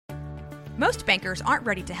Most bankers aren't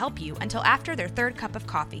ready to help you until after their third cup of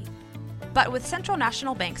coffee. But with Central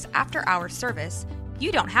National Bank's after-hours service,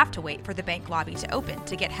 you don't have to wait for the bank lobby to open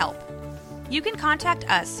to get help. You can contact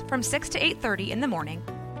us from 6 to 8:30 in the morning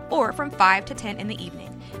or from 5 to 10 in the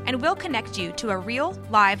evening, and we'll connect you to a real,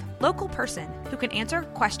 live, local person who can answer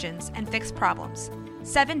questions and fix problems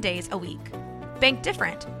 7 days a week. Bank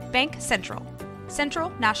different. Bank Central. Central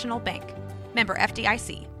National Bank. Member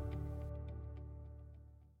FDIC.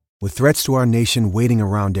 With threats to our nation waiting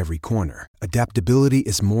around every corner, adaptability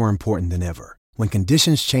is more important than ever. When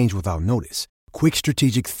conditions change without notice, quick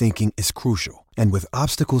strategic thinking is crucial. And with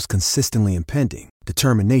obstacles consistently impending,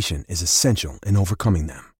 determination is essential in overcoming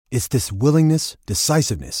them. It's this willingness,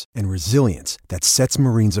 decisiveness, and resilience that sets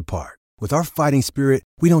Marines apart. With our fighting spirit,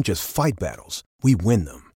 we don't just fight battles, we win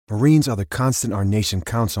them. Marines are the constant our nation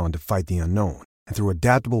counts on to fight the unknown. And through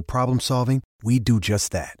adaptable problem solving, we do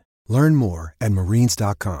just that. Learn more at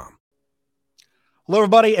marines.com. Hello,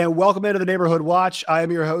 everybody, and welcome into the Neighborhood Watch. I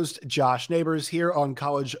am your host, Josh Neighbors, here on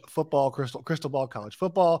college football, Crystal Ball College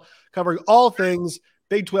Football, covering all things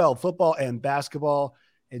Big 12 football and basketball.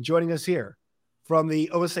 And joining us here from the,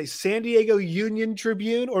 San Diego Union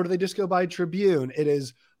Tribune, or do they just go by Tribune? It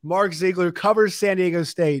is Mark Ziegler, who covers San Diego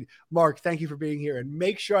State. Mark, thank you for being here, and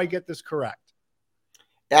make sure I get this correct.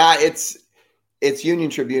 Yeah, it's Union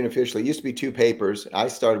Tribune officially. It used to be two papers. I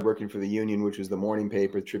started working for the Union, which was the morning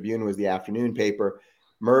paper. Tribune was the afternoon paper.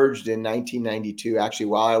 Merged in 1992, actually,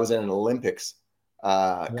 while I was in an Olympics,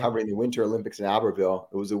 covering the Winter Olympics in Albertville.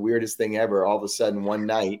 It was the weirdest thing ever. All of a sudden, one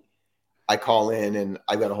night, I call in, and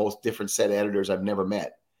I've got a whole different set of editors I've never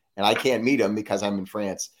met. And I can't meet them because I'm in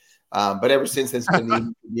France. But ever since then, it's been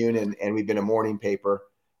the Union, and we've been a morning paper.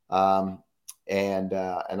 And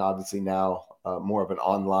obviously now more of an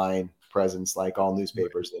online presence, like all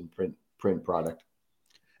newspapers and print product.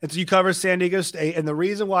 And so you cover San Diego State, and the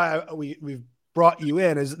reason why we've brought you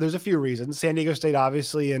in is there's a few reasons. San Diego State,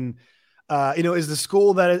 obviously, and is the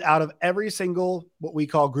school that is out of every single what we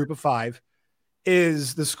call Group of Five,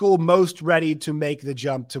 is the school most ready to make the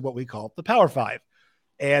jump to what we call the Power Five.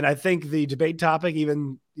 And I think the debate topic,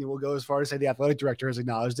 even we'll go as far as say the athletic director has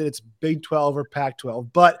acknowledged it. It's Big 12 or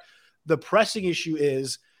Pac-12, but the pressing issue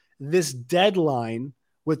is this deadline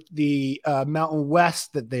with the Mountain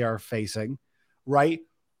West that they are facing, right?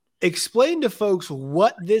 Explain to folks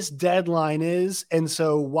what this deadline is, and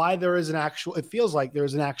so why there is it feels like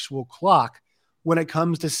there's an actual clock when it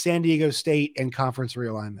comes to San Diego State and conference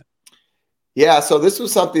realignment. Yeah, so this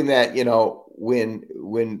was something that,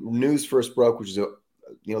 when news first broke, which is a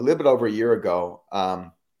little bit over a year ago,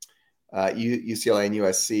 UCLA and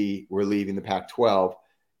USC were leaving the Pac-12.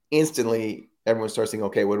 Instantly, everyone starts thinking,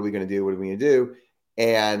 okay, what are we going to do? What are we going to do?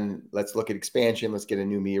 And let's look at expansion. Let's get a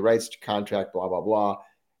new media rights contract, blah, blah, blah.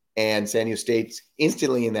 And San Diego State's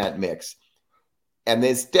instantly in that mix. And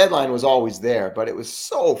this deadline was always there, but it was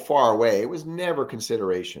so far away. It was never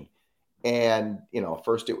consideration. And,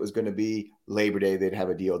 first it was going to be Labor Day. They'd have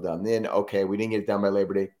a deal done. Then, okay, we didn't get it done by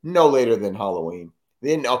Labor Day. No later than Halloween.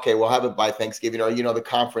 Then, okay, we'll have it by Thanksgiving or, the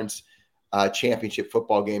conference championship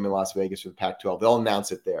football game in Las Vegas for the Pac-12. They'll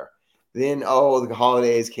announce it there. Then, the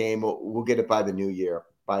holidays came. We'll get it by the new year,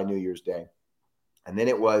 by New Year's Day. And then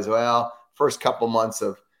it was, first couple months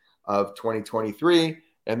of 2023.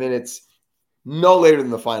 And then it's no later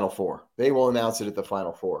than the Final Four. They will announce it at the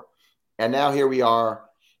Final Four. And now here we are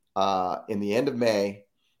in the end of May.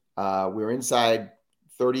 We're inside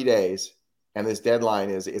 30 days. And this deadline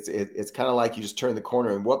it's kind of like you just turn the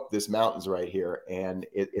corner and whoop, this mountain's right here. And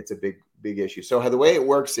it's a big issue. So the way it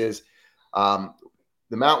works is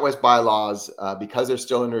the Mountain West bylaws, because they're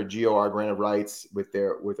still under GOR grant of rights with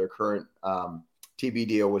their current TV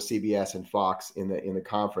deal with CBS and Fox in the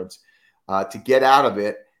conference, to get out of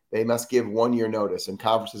it, they must give 1 year notice. And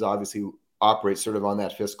conferences obviously operate sort of on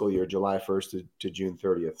that fiscal year, July 1st to June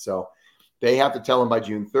 30th. So they have to tell them by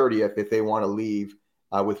June 30th if they want to leave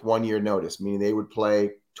with 1 year notice, meaning they would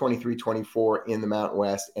play 23-24 in the Mountain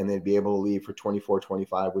West, and they'd be able to leave for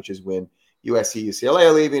 24-25, which is when USC, UCLA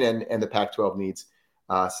are leaving, and the Pac-12 needs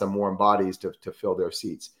some warm bodies to fill their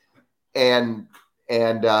seats. And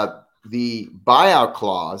the buyout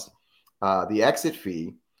clause, the exit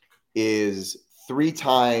fee, is 3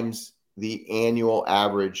 times the annual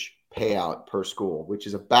average payout per school, which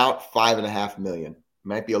is about $5.5 million.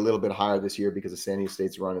 Might be a little bit higher this year because of San Diego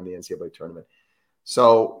State's run in the NCAA tournament.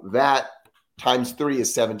 So that times 3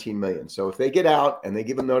 is $17 million. So if they get out and they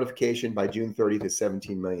give a notification by June 30th, it's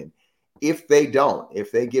 $17 million. If they don't,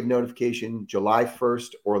 if they give notification July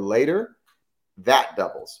 1st or later, that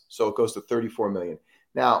doubles. So it goes to $34 million.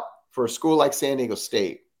 Now, for a school like San Diego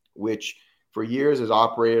State, which for years has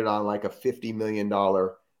operated on like a $50 million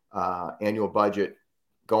annual budget,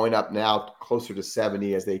 going up now closer to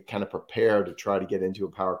 70 as they kind of prepare to try to get into a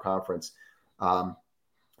power conference.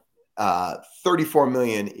 34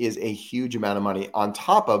 million is a huge amount of money. On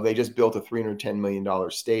top of, they just built a $310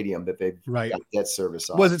 million stadium that they've got debt service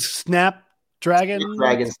on. Was it Snapdragon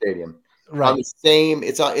Stadium? Right. On the same,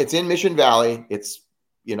 it's in Mission Valley. It's,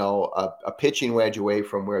 a pitching wedge away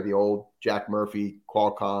from where the old Jack Murphy,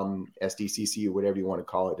 Qualcomm, SDCC, whatever you want to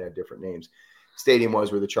call it, they had different names, stadium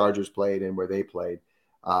was, where the Chargers played and where they played.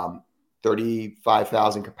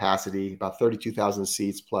 35,000 capacity, about 32,000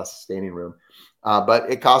 seats plus standing room.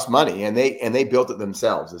 But it cost money, and they built it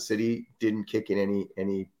themselves. The city didn't kick in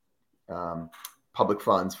any public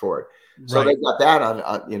funds for it. So they got that on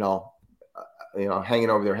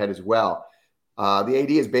hanging over their head as well. The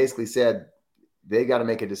AD has basically said they got to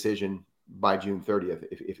make a decision by June 30th.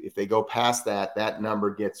 If they go past that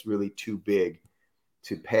number gets really too big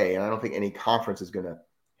to pay, and I don't think any conference is going to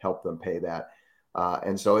help them pay that.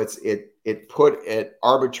 And so it put an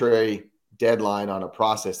arbitrary deadline on a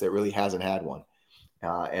process that really hasn't had one,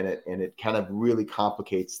 and it kind of really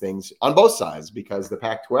complicates things on both sides, because the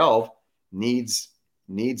Pac-12 needs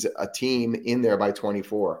a team in there by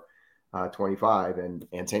 24, 25, and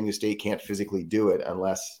San Diego State can't physically do it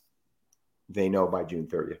unless they know by June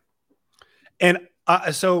 30th. And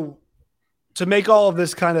so to make all of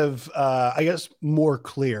this kind of, I guess, more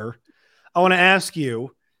clear, I want to ask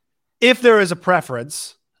you if there is a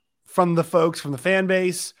preference from the folks, from the fan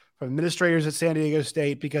base, from administrators at San Diego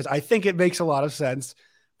State, because I think it makes a lot of sense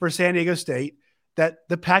for San Diego State that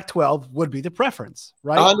the Pac-12 would be the preference,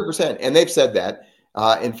 right? 100%. And they've said that.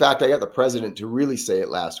 In fact, I got the president to really say it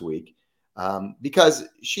last week, because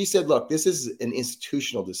she said, look, this is an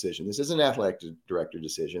institutional decision. This isn't an athletic director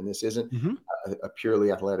decision. This isn't a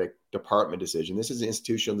purely athletic department decision. This is an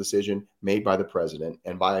institutional decision made by the president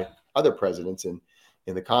and by other presidents in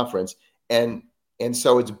the conference. And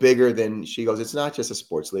so it's bigger than, she goes, it's not just a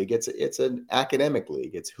sports league. It's an academic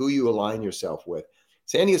league. It's who you align yourself with.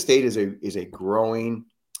 San Diego State is a growing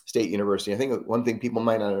state university. I think one thing people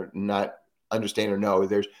might not understand or know is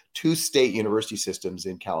there's two state university systems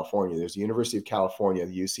in California. There's the University of California,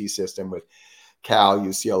 the UC system, with Cal,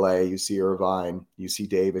 UCLA, UC Irvine, UC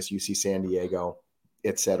Davis, UC San Diego,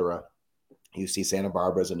 etc. UC Santa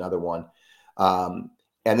Barbara is another one. And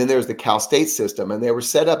then there's the Cal State system, and they were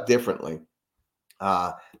set up differently.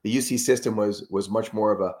 The UC system was much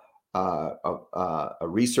more of a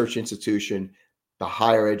research institution, the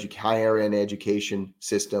higher end education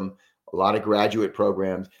system, a lot of graduate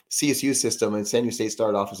programs. CSU system and San Diego State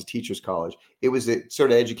started off as a teacher's college. It was to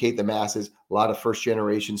sort of educate the masses, a lot of first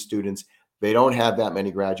generation students. They don't have that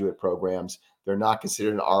many graduate programs. They're not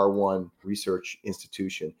considered an R1 research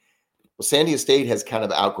institution. Well, San Diego State has kind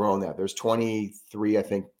of outgrown that. There's 23, I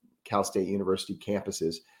think, Cal State University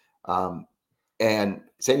campuses. And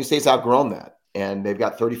San Diego State's outgrown that. And they've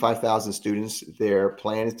got 35,000 students. Their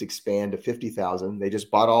plan is to expand to 50,000. They just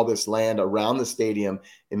bought all this land around the stadium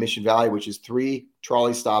in Mission Valley, which is 3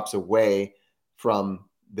 trolley stops away from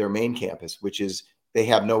their main campus, which is, they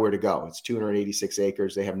have nowhere to go. It's 286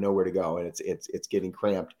 acres. They have nowhere to go, and it's getting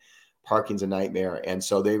cramped. Parking's a nightmare. And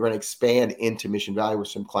so they're going to expand into Mission Valley with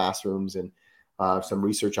some classrooms and some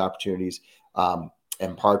research opportunities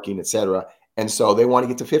and parking, et cetera. And so they want to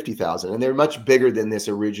get to 50,000, and they're much bigger than this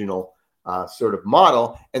original sort of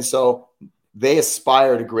model. And so they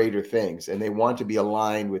aspire to greater things, and they want to be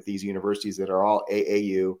aligned with these universities that are all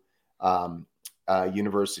AAU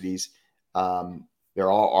universities. They're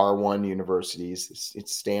all R1 universities.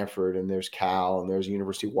 It's Stanford, and there's Cal, and there's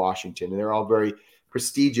University of Washington, and they're all very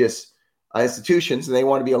prestigious institutions, and they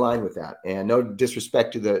want to be aligned with that. And no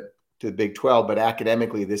disrespect to the Big 12, but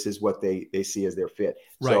academically, this is what they see as their fit.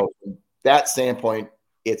 Right. So from that standpoint,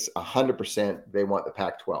 it's 100% they want the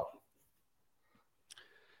Pac-12.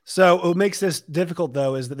 So what makes this difficult,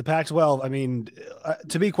 though, is that the Pac-12, I mean,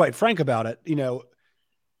 to be quite frank about it,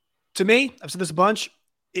 to me, I've said this a bunch,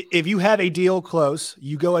 if you have a deal close,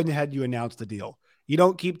 you go ahead, you announce the deal. You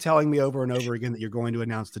don't keep telling me over and over again that you're going to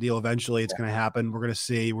announce the deal. Eventually, it's going to happen. We're going to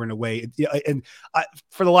see. We're going to wait. And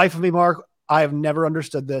for the life of me, Mark, I have never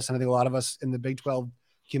understood this, and I think a lot of us in the Big 12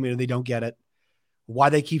 community don't get it. Why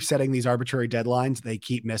they keep setting these arbitrary deadlines, they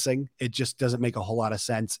keep missing. It just doesn't make a whole lot of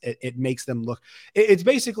sense. It makes them look. It's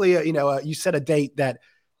basically, you set a date that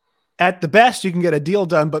at the best you can get a deal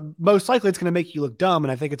done, but most likely it's going to make you look dumb.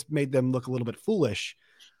 And I think it's made them look a little bit foolish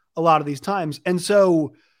a lot of these times. And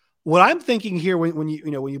so what I'm thinking here, when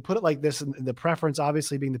you put it like this, and the preference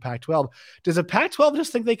obviously being the Pac-12, does the Pac-12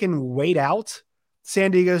 just think they can wait out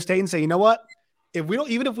San Diego State and say, you know what,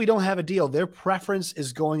 even if we don't have a deal, their preference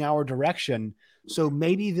is going our direction. So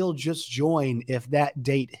maybe they'll just join if that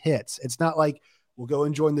date hits. It's not like we'll go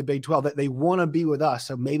and join the Big 12. That they want to be with us.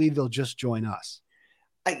 So maybe they'll just join us.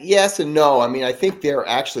 Yes and no. I mean, I think they're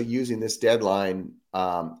actually using this deadline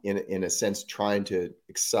in a sense, trying to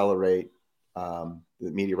accelerate the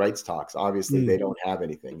media rights talks. Obviously, they don't have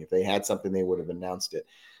anything. If they had something, they would have announced it.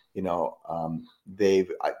 You know,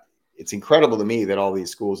 it's incredible to me that all these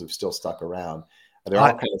schools have still stuck around. They're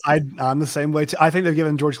all I'm the same way too. I think they've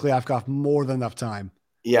given George Kliavkoff more than enough time.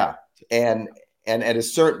 Yeah, and at a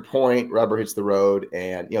certain point, rubber hits the road,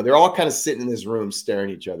 and they're all kind of sitting in this room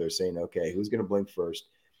staring at each other, saying, "Okay, who's going to blink first?"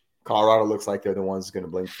 Colorado looks like they're the ones going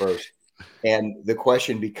to blink first, and the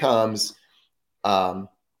question becomes,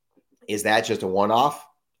 is that just a one-off?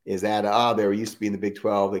 Is that they used to be in the Big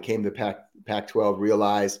 12, they came to Pac-12,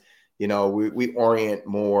 realized we orient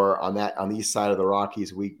more on the east side of the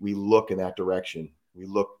Rockies. We look in that direction. We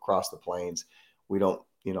look across the plains. We don't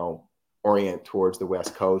orient towards the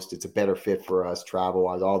West Coast. It's a better fit for us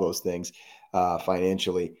travel-wise, all those things,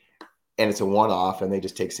 financially. And it's a one-off, and they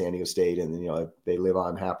just take San Diego State, and they live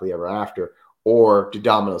on happily ever after. Or do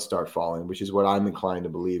dominoes start falling, which is what I'm inclined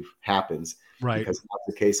to believe happens, right? Because that's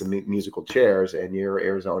the case of musical chairs, and you're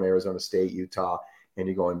Arizona State, Utah, and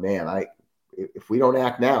you're going, man, if we don't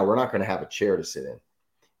act now, we're not going to have a chair to sit in,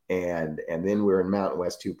 and then we're in Mountain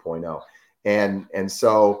West 2.0, and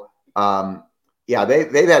so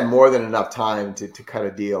they've had more than enough time to cut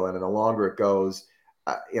a deal, and the longer it goes.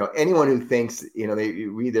 Anyone who thinks, they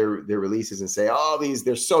read their releases and say,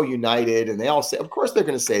 they're so united, and they all say, of course they're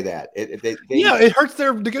going to say that. It hurts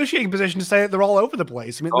their negotiating position to say that they're all over the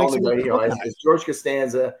place. I mean, as George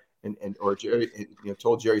Costanza or Jerry,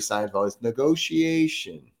 told Jerry Seinfeld, it's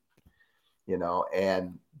negotiation,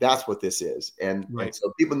 and that's what this is. And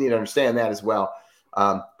so people need to understand that as well.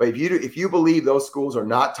 But if you believe those schools are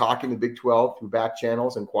not talking to Big 12 through back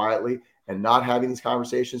channels and quietly, and not having these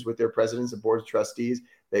conversations with their presidents and boards of trustees,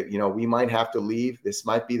 that we might have to leave. This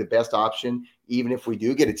might be the best option. Even if we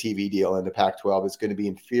do get a TV deal in the Pac-12, it's going to be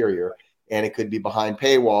inferior, and it could be behind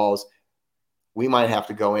paywalls. We might have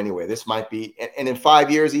to go anyway. This might be, and in 5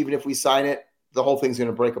 years, even if we sign it, the whole thing's going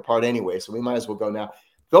to break apart anyway. So we might as well go now.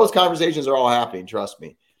 Those conversations are all happening, trust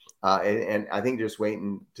me. And I think they're just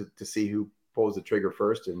waiting to see who pulls the trigger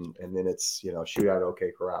first, and then it's shoot out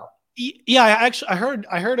OK Corral. Yeah, I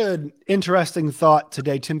heard an interesting thought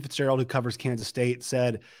today. Tim Fitzgerald, who covers Kansas State,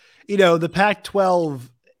 said, the Pac-12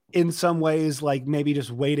 in some ways, like maybe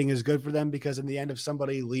just waiting is good for them, because in the end, if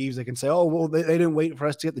somebody leaves, they can say, oh, well, they didn't wait for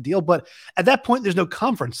us to get the deal. But at that point, there's no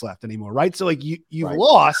conference left anymore, right? So like you've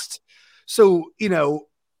lost. So,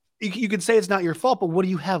 you could say it's not your fault, but what do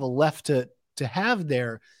you have left to have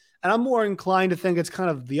there? And I'm more inclined to think it's kind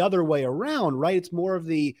of the other way around, right? It's more of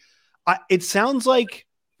it sounds like,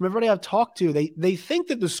 from everybody I've talked to, they think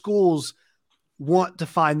that the schools want to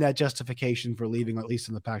find that justification for leaving, or at least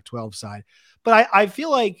in the Pac-12 side. But I feel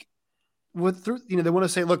like they want to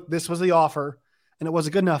say, look, this was the offer and it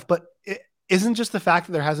wasn't good enough. But it isn't just the fact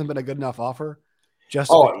that there hasn't been a good enough offer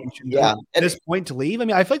justification at this point to leave. I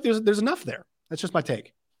mean, I feel like there's enough there. That's just my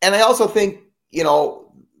take. And I also think,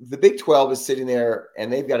 the Big 12 is sitting there,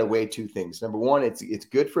 and they've got to weigh two things. Number one, it's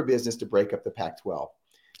good for business to break up the Pac-12.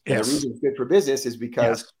 And the reason it's good for business is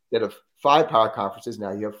because instead of 5 power conferences,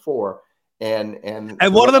 now you have 4. And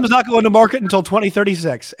one of them is not going to market until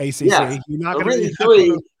 2036, ACC. Yes. You're not going to be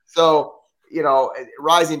 3. So,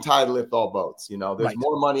 rising tide lift all boats. There's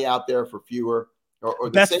more money out there for fewer. Or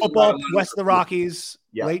best football west of the Rockies,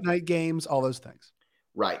 late night games, all those things.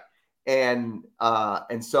 Right. And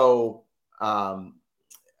so, so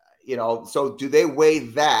do they weigh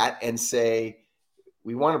that and say,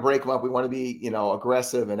 we want to break them up. We want to be,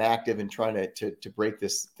 aggressive and active in trying to break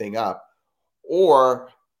this thing up? Or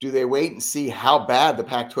do they wait and see how bad the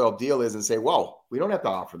Pac-12 deal is and say, well, we don't have to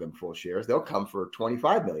offer them full shares. They'll come for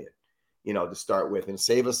 $25 million, to start with, and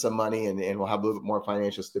save us some money, and we'll have a little bit more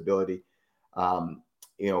financial stability.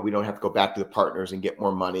 We don't have to go back to the partners and get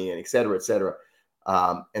more money, and et cetera, et cetera.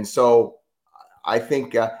 And so I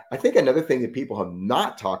think another thing that people have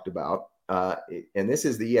not talked about, and this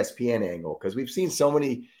is the ESPN angle, because we've seen so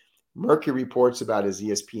many murky reports about, is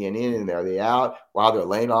ESPN in and are they out? Wow, they're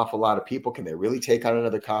laying off a lot of people. Can they really take on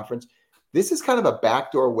another conference? This is kind of a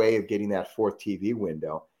backdoor way of getting that 4th TV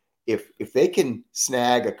window. If they can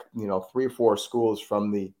snag 3 or 4 schools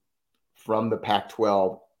from the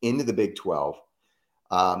Pac-12 into the Big 12,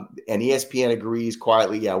 and ESPN agrees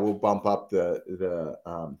quietly, we'll bump up the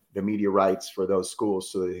media rights for those schools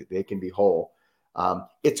so that they can be whole.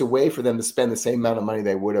 It's a way for them to spend the same amount of money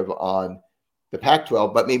they would have on the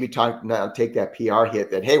Pac-12, but maybe take that PR hit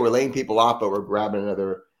that, hey, we're laying people off, but we're grabbing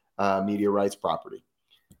another media rights property.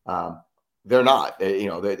 they're not.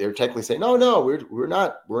 They're technically saying, no, we're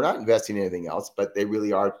not investing in anything else, but they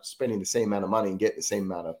really are spending the same amount of money and getting the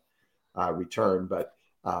same amount of return. But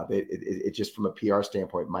it just from a PR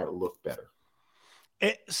standpoint might look better.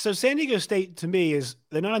 So San Diego State to me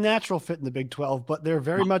they're not a natural fit in the Big 12, but they're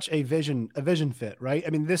very much a vision fit, right? I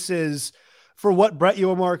mean, this is for what Brett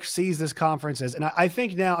Yormark sees this conference as. And I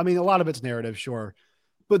think now, I mean, a lot of it's narrative, sure,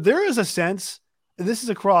 but there is a sense, and this is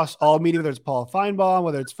across all media, whether it's Paul Feinbaum,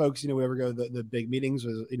 whether it's folks, we ever go to the big meetings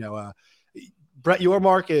with, Brett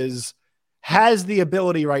Yormark has the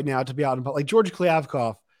ability right now to be out in public. Like George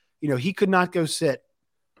Kliavkoff, he could not go sit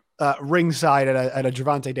ringside at a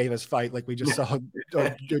Gervonta Davis fight like we just saw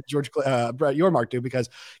Brett Yormark do, because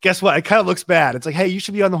guess what? It kind of looks bad. It's like, hey, you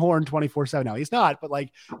should be on the horn 24/7 now. He's not, but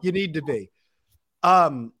like you need to be.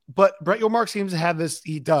 But Brett Yormark seems to have this.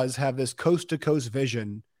 He does have this coast to coast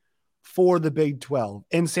vision for the Big 12,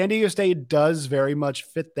 and San Diego State does very much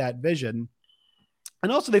fit that vision.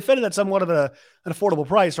 And also, they fit it at somewhat of an affordable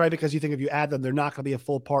price, right? Because you think if you add them, they're not going to be a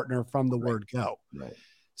full partner from the word go. Right.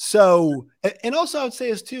 So, and also I would say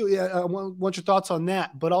is too, I want your thoughts on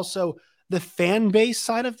that, but also the fan base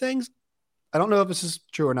side of things. I don't know if this is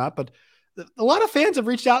true or not, but a lot of fans have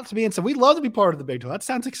reached out to me and said, we'd love to be part of the Big 12. That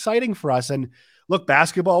sounds exciting for us. And look,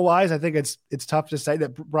 basketball wise, I think it's tough to say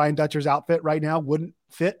that Brian Dutcher's outfit right now wouldn't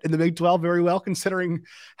fit in the Big 12 very well, considering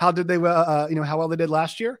how well they did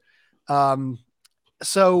last year.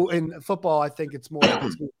 So in football, I think it's more,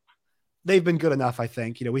 they've been good enough, I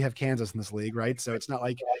think. We have Kansas in this league, right? So it's not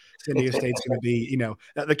like San Diego State's going to be,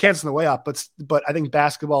 the Kansas on the way up, but I think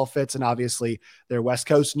basketball fits, and obviously they're West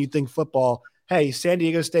Coast, and you think football, hey, San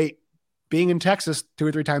Diego State being in Texas 2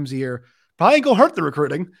 or 3 times a year probably ain't going to hurt the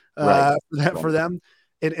recruiting for them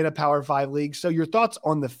in a Power 5 league. So your thoughts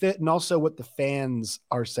on the fit, and also what the fans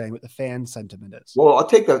are saying, what the fan sentiment is. Well, I'll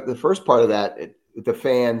take the first part of that. The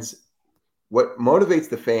fans, what motivates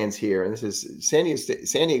the fans here, and this is San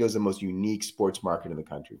Diego is the most unique sports market in the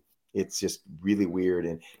country. It's just really weird,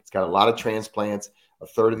 and it's got a lot of transplants. A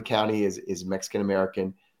third of the county is Mexican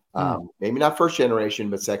American, maybe not first generation,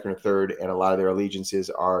 but second or third, and a lot of their allegiances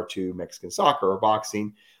are to Mexican soccer or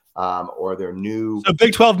boxing, or their new. So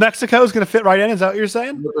Big 12 Mexico is going to fit right in. Is that what you're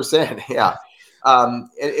saying? 100%, yeah.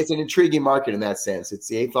 It's an intriguing market in that sense. It's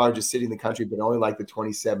the 8th largest city in the country, but only like the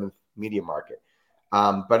 27th media market.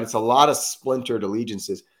 But it's a lot of splintered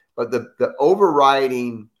allegiances. But the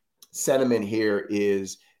overriding sentiment here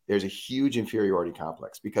is there's a huge inferiority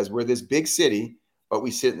complex, because we're this big city, but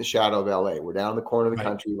we sit in the shadow of LA. We're down in the corner of the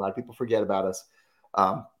country. A lot of people forget about us.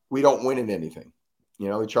 We don't win in anything.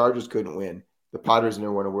 The Chargers couldn't win. The Padres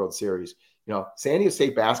never won a World Series. San Diego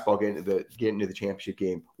State basketball getting into the championship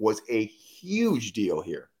game was a huge deal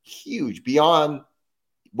here. Huge, beyond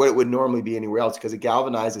what it would normally be anywhere else, because it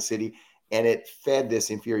galvanized the city. And it fed this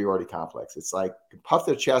inferiority complex. It's like puff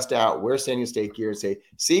their chest out, wear San Diego State gear, and say,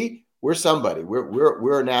 "See, we're somebody.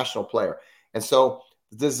 We're a national player." And so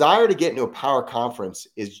the desire to get into a power conference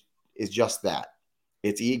is just that.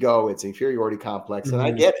 It's ego. It's inferiority complex, and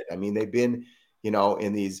I get it. I mean, they've been,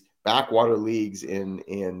 in these backwater leagues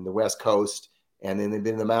in the West Coast, and then they've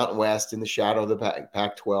been in the Mountain West in the shadow of the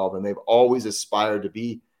Pac-12, and they've always aspired to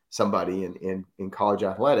be somebody in college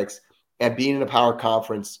athletics. And being in a power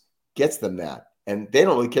conference gets them that, and they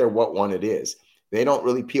don't really care what one it is. They don't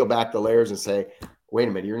really peel back the layers and say, wait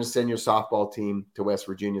a minute, you're going to send your softball team to West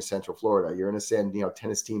Virginia, Central Florida. You're going to send,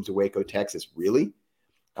 tennis teams to Waco, Texas. Really?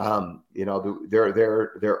 They're right.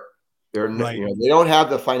 They don't have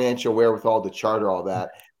the financial wherewithal to charter all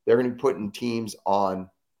that. They're going to be putting teams on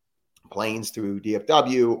planes through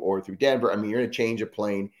DFW or through Denver. I mean, you're going to change a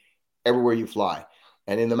plane everywhere you fly.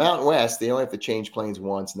 And in the Mountain West, they only have to change planes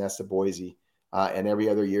once, and that's to Boise. And every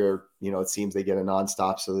other year, it seems they get a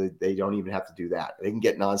nonstop, so they don't even have to do that. They can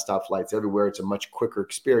get nonstop flights everywhere. It's a much quicker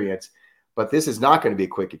experience. But this is not going to be a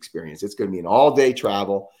quick experience. It's going to be an all-day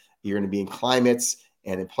travel. You're going to be in climates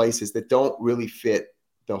and in places that don't really fit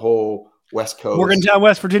the whole West Coast. Morgantown,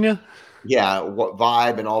 West Virginia? Yeah, what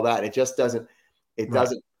vibe and all that. It just doesn't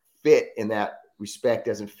doesn't fit in that respect,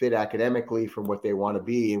 doesn't fit academically from what they want to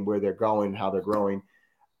be and where they're going, how they're growing.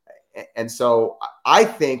 And so I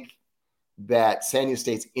think that San Diego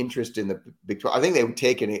State's interest in the Big 12, I think they would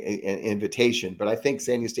take an invitation, but I think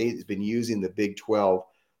San Diego State has been using the Big 12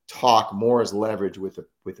 talk more as leverage with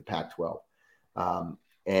the Pac-12,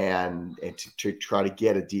 and to try to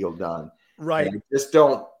get a deal done. Right. And just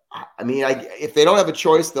don't. I mean, if they don't have a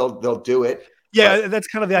choice, they'll do it. Yeah, that's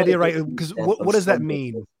kind of the idea, right? Because what does that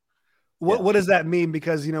mean? What does that mean?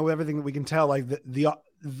 Because everything that we can tell, like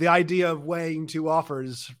the idea of weighing 2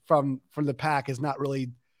 offers from the Pac is not really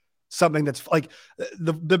something that's like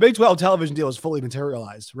the Big 12 television deal is fully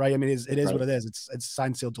materialized, right? I mean, it is what it is. It's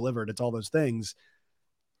signed, sealed, delivered. It's all those things.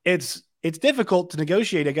 It's difficult to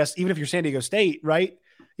negotiate, I guess, even if you're San Diego State, right?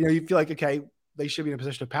 You know, you feel like, okay, they should be in a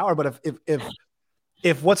position of power, but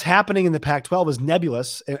if what's happening in the Pac-12 is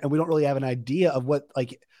nebulous and we don't really have an idea of what,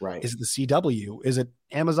 like, is it the CW? Is it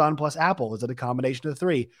Amazon plus Apple? Is it a combination of the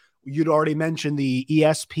three? You'd already mentioned the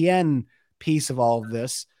ESPN piece of all of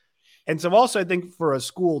this. And so also I think for a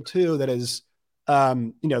school too, that is,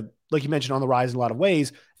 you know, like you mentioned, on the rise in a lot of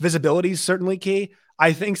ways, visibility is certainly key.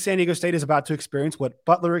 I think San Diego State is about to experience what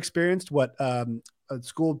Butler experienced, what a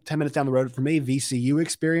school 10 minutes down the road for me, VCU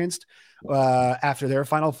experienced after their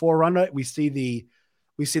Final Four run. Right? We see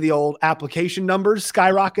the old application numbers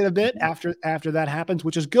skyrocket a bit after that happens,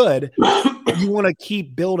 which is good. You want to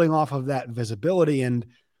keep building off of that visibility, and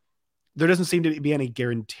there doesn't seem to be any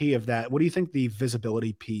guarantee of that. What do you think the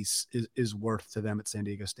visibility piece is worth to them at San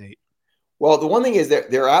Diego State? Well, the one thing is that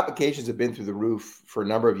their applications have been through the roof for a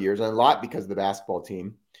number of years, and a lot because of the basketball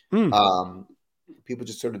team. People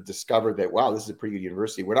just sort of discovered that, wow, this is a pretty good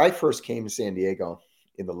university. When I first came to San Diego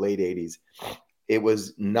in the late 80s, it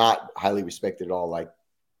was not highly respected at all. Like,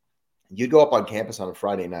 you'd go up on campus on a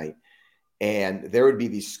Friday night, and there would be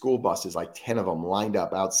these school buses, like 10 of them lined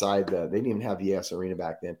up outside they didn't even have the ES Arena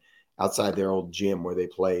back then, outside their old gym where they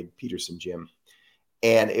played, Peterson Gym.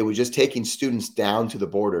 And it was just taking students down to the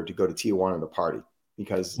border to go to Tijuana to party,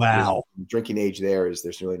 because drinking age there's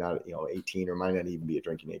really not, 18, or might not even be a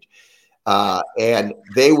drinking age. And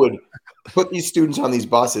they would put these students on these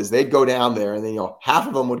buses. They'd go down there, and then, half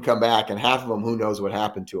of them would come back, and half of them, who knows what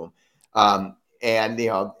happened to them.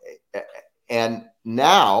 And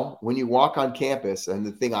now when you walk on campus, and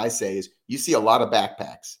the thing I say is, you see a lot of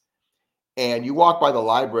backpacks. And you walk by the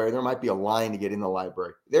library, there might be a line to get in the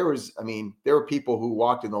library. There were people who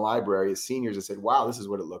walked in the library as seniors and said, wow, this is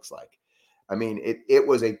what it looks like. I mean, it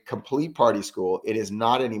was a complete party school. It is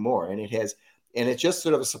not anymore. And it's just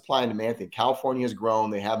sort of a supply and demand thing. California has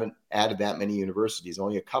grown. They haven't added that many universities,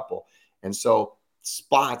 only a couple. And so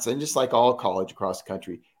spots, and just like all college across the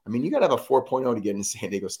country, I mean, you got to have a 4.0 to get into San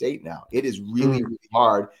Diego State now. It is really, really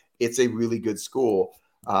hard. It's a really good school.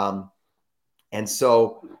 And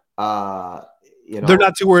so, they're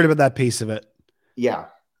not too worried about that piece of it. Yeah.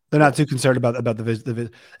 They're not too concerned about the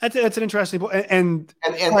visit. That's an interesting point. And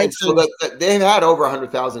so they've had over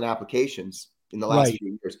 100,000 applications in the last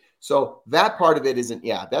few years. So that part of it isn't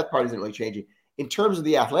really changing. In terms of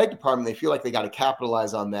the athletic department, they feel like they got to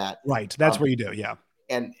capitalize on that. Right. That's where you do. Yeah.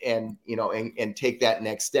 And take that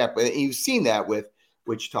next step. And you've seen that with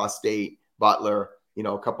Wichita State, Butler,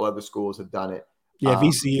 a couple other schools have done it. Yeah,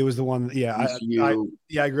 VCU was the one. Yeah,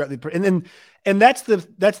 I agree. And that's the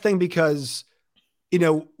thing, because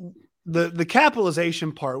the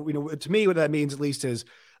capitalization part. To me, what that means at least is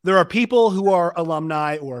there are people who are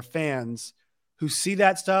alumni or fans who see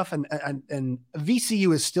that stuff, and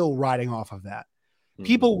VCU is still riding off of that.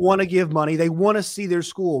 People want to give money. They want to see their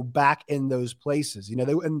school back in those places.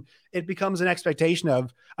 And it becomes an expectation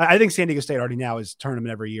of. I think San Diego State already now is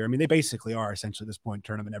tournament every year. I mean, they basically are essentially at this point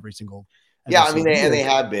tournament every single. Yeah, I mean, they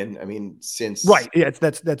have been. I mean, since Yeah,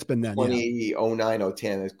 that's been then. 2009,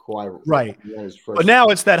 010 is quite right. But now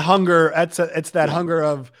it's that hunger. It's that hunger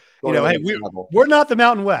of hey, we're not the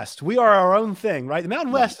Mountain West. We are our own thing, right? The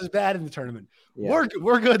Mountain West is bad in the tournament. Yeah.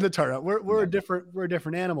 We're good in the tournament. We're a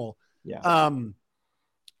different animal. Yeah.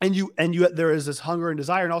 And there is this hunger and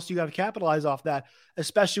desire, and also you got to capitalize off that,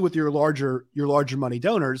 especially with your larger money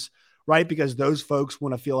donors, right? Because those folks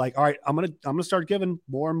want to feel like, all right, I'm gonna start giving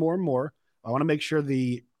more and more and more. I want to make sure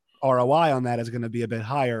the ROI on that is going to be a bit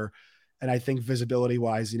higher. And I think visibility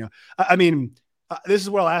wise, this is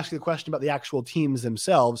where I'll ask you the question about the actual teams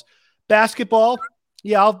themselves. Basketball,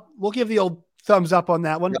 we'll give the old thumbs up on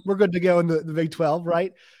that one. Yep. We're good to go in the Big 12,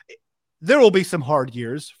 right? There will be some hard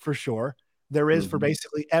years for sure. There is for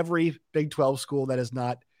basically every Big 12 school that is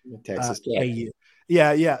not Texas Tech.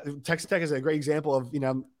 Yeah. Texas Tech is a great example of,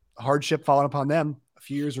 hardship falling upon them a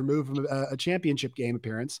few years removed from a championship game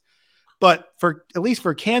appearance. But at least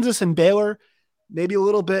for Kansas and Baylor, maybe a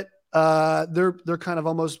little bit, they're kind of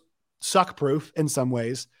almost suck proof in some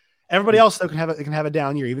ways. Everybody else though can have a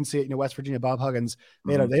down year. Even see it, West Virginia, Bob Huggins,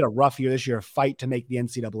 they had a rough year this year, a fight to make the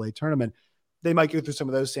NCAA tournament. They might go through some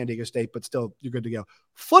of those, San Diego State, but still you're good to go.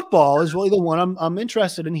 Football is really the one I'm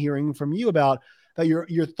interested in hearing from you about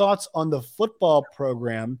your thoughts on the football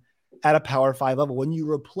program at a Power 5 level. When you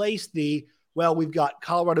replace we've got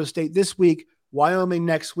Colorado State this week, Wyoming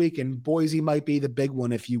next week, and Boise might be the big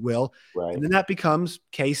one, if you will. Right. And then that becomes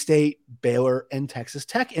K-State, Baylor, and Texas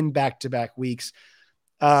Tech in back-to-back weeks.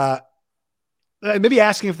 maybe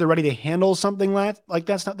asking if they're ready to handle something like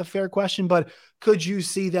that's not the fair question, but could you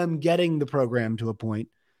see them getting the program to a point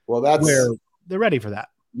where they're ready for that?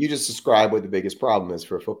 You just described what the biggest problem is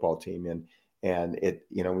for a football team. And it,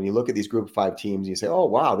 when you look at these group of 5 teams, you say, oh,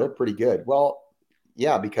 wow, they're pretty good. Well,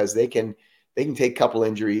 yeah, because they can take a couple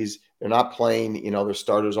injuries. They're not playing, their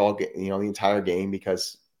starters all get, the entire game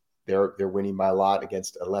because they're winning by a lot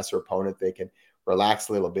against a lesser opponent. They can relax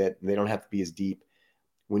a little bit and they don't have to be as deep.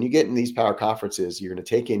 When you get in these power conferences, you're going to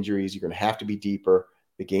take injuries. You're going to have to be deeper.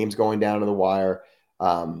 The game's going down to the wire.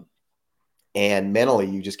 And mentally,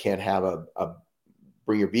 you just can't have a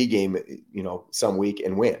bring your B game, some week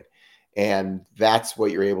and win. And that's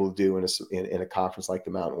what you're able to do in a conference like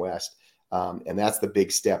the Mountain West. And that's the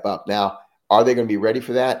big step up. Now, are they going to be ready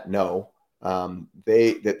for that? No.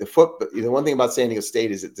 The one thing about San Diego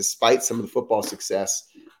State is that despite some of the football success,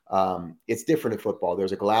 it's different in football.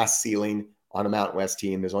 There's a glass ceiling on a Mountain West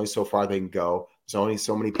team. There's only so far they can go. There's only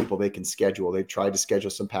so many people they can schedule. They've tried to schedule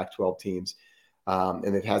some Pac-12 teams,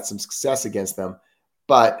 and they've had some success against them.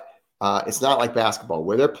 But it's not like basketball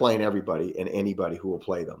where they're playing everybody and anybody who will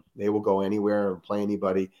play them. They will go anywhere and play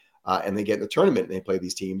anybody, and they get in the tournament and they play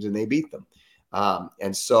these teams and they beat them.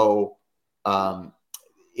 And so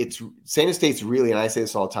it's San Diego State's really, and I say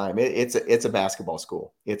this all the time, it's a basketball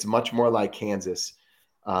school. It's much more like Kansas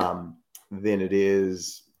than it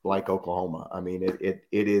is like Oklahoma. I mean, it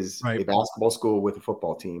is a basketball school with a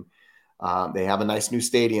football team. They have a nice new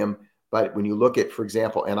stadium. But when you look at, for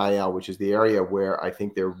example, NIL, which is the area where I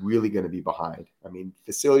think they're really going to be behind. I mean,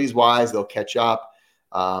 facilities-wise, they'll catch up.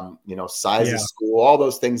 Size of school, all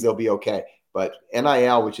those things, they'll be okay. But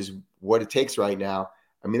NIL, which is what it takes right now,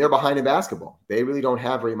 I mean, they're behind in basketball. They really don't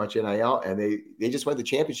have very much NIL, and they just went the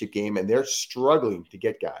championship game, and they're struggling to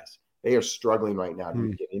get guys. They are struggling right now to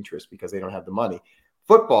get interest because they don't have the money.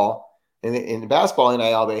 Football, and in basketball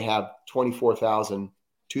NIL, they have $24,000,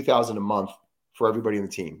 $2,000 a month for everybody in the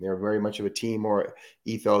team. They're very much of a team or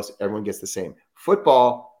ethos. Everyone gets the same.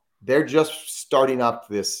 Football, they're just starting up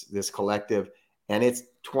this collective, and it's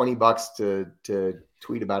 $20 to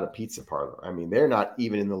tweet about a pizza parlor. I mean, they're not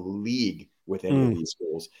even in the league with any of these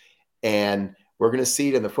schools. And we're going to see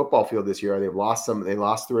it in the football field this year. They lost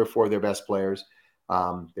 3 or 4 of their best players.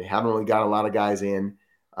 They haven't really got a lot of guys in.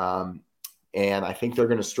 And I think they're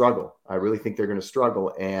going to struggle. I really think they're going to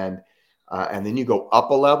struggle. And then you go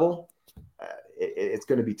up a level, it's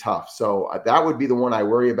going to be tough. So that would be the one I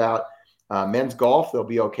worry about. Men's golf, they'll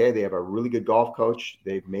be okay. They have a really good golf coach.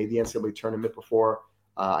 They've made the NCAA tournament before.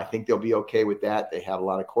 I think they'll be okay with that. They have a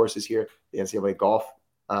lot of courses here. The NCAA golf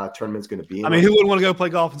tournament's going to be in. I mean, who wouldn't want to go play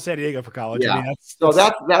golf in San Diego for college? Yeah. I mean,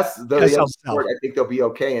 that's the other sport. I think they'll be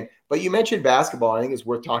okay. But you mentioned basketball. I think it's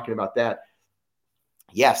worth talking about that.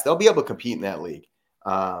 Yes, they'll be able to compete in that league.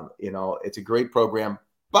 It's a great program.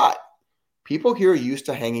 But people here are used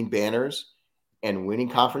to hanging banners and winning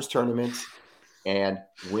conference tournaments and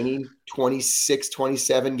winning 26,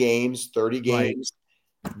 27 games, 30 games.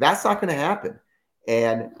 Right. That's not going to happen.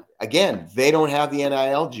 And again, they don't have the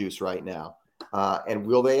NIL juice right now. And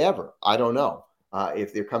will they ever? I don't know.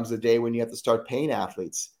 If there comes a day when you have to start paying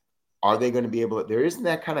athletes, are they going to be able to? There isn't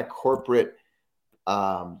that kind of corporate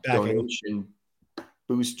donation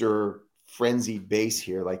booster frenzied base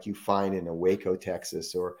here like you find in Waco,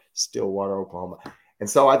 Texas, or Stillwater, Oklahoma. And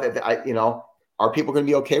so are people going to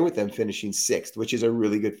be okay with them finishing 6th, which is a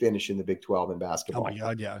really good finish in the Big 12 in basketball? Oh my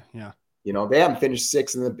God, yeah. They haven't finished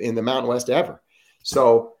 6th in the Mountain West ever.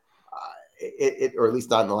 So, or at least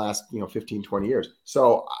not in the last 15, 20 years.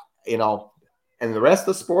 So, and the rest of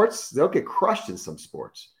the sports, they'll get crushed in some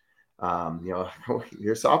sports.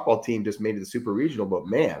 Your softball team just made it the super regional, but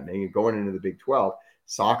man, you're going into the Big 12.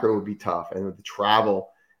 Soccer would be tough, and with the travel,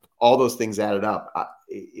 all those things added up.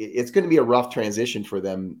 It's going to be a rough transition for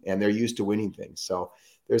them, and they're used to winning things. So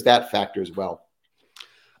there's that factor as well.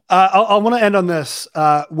 I want to end on this.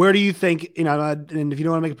 Where do you think, and if you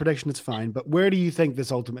don't want to make a prediction, it's fine, but where do you think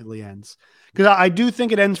this ultimately ends? Because I do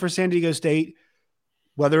think it ends for San Diego State,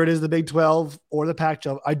 whether it is the Big 12 or the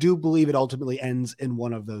Pac-12. I do believe it ultimately ends in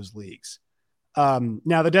one of those leagues.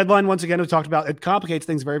 Now, the deadline, once again, we talked about, it complicates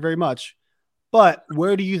things very, very much. But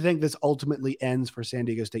where do you think this ultimately ends for San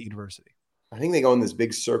Diego State University? I think they go in this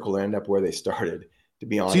big circle and end up where they started, to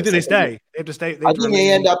be honest. So you think they stay? They have to stay. I think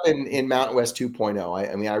they end up in Mountain West 2.0.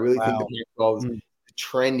 I really think the Pac-12 is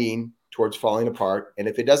trending towards falling apart. And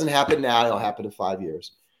if it doesn't happen now, it'll happen in 5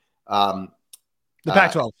 years. The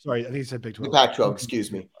Pac-12. Sorry, I think you said Big 12. The Pac-12,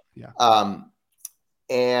 excuse me. Yeah.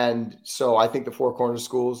 And so I think the 4 corner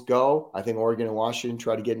schools go. I think Oregon and Washington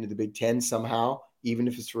try to get into the Big 10 somehow. Even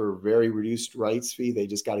if it's for a very reduced rights fee, they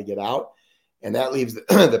just got to get out. And that leaves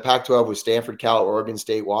the Pac-12 with Stanford, Cal, Oregon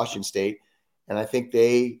State, Washington State. And I think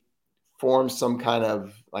they form some kind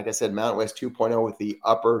of, like I said, Mountain West 2.0 with the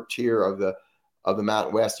upper tier of the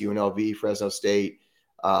Mountain West, UNLV, Fresno State,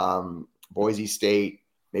 Boise State,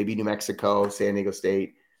 maybe New Mexico, San Diego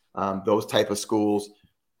State, those type of schools,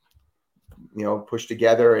 push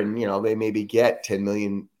together, and, they maybe get 10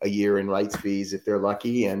 million a year in rights fees if they're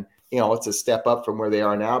lucky. And, it's a step up from where they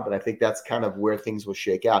are now, but I think that's kind of where things will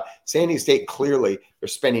shake out. San Diego State, clearly, they're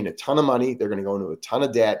spending a ton of money. They're going to go into a ton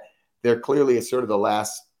of debt. They're clearly sort of the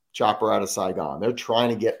last chopper out of Saigon. They're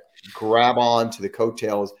trying to grab on to the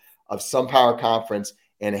coattails of some power conference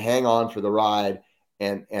and hang on for the ride.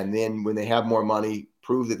 And then when they have more money,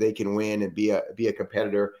 prove that they can win and be a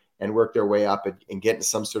competitor and work their way up and get into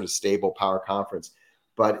some sort of stable power conference.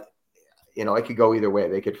 But, it could go either way.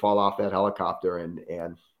 They could fall off that helicopter,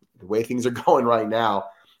 and the way things are going right now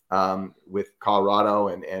with Colorado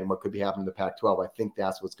and what could be happening to the Pac-12, I think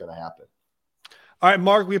that's what's going to happen. All right,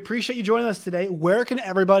 Mark, we appreciate you joining us today. Where can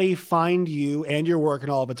everybody find you and your work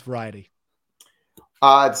in all of its variety?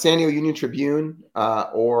 San Diego Union Tribune,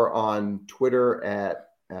 or on Twitter at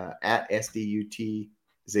SDUT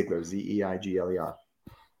Ziegler, Zeigler.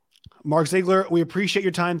 Mark Ziegler, we appreciate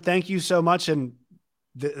your time. Thank you so much. And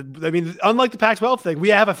unlike the Pac-12 thing, we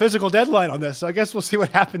have a physical deadline on this. So I guess we'll see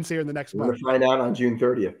what happens here in the next month. We're going to find out on June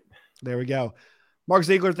 30th. There we go. Mark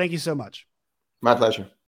Ziegler, thank you so much. My pleasure.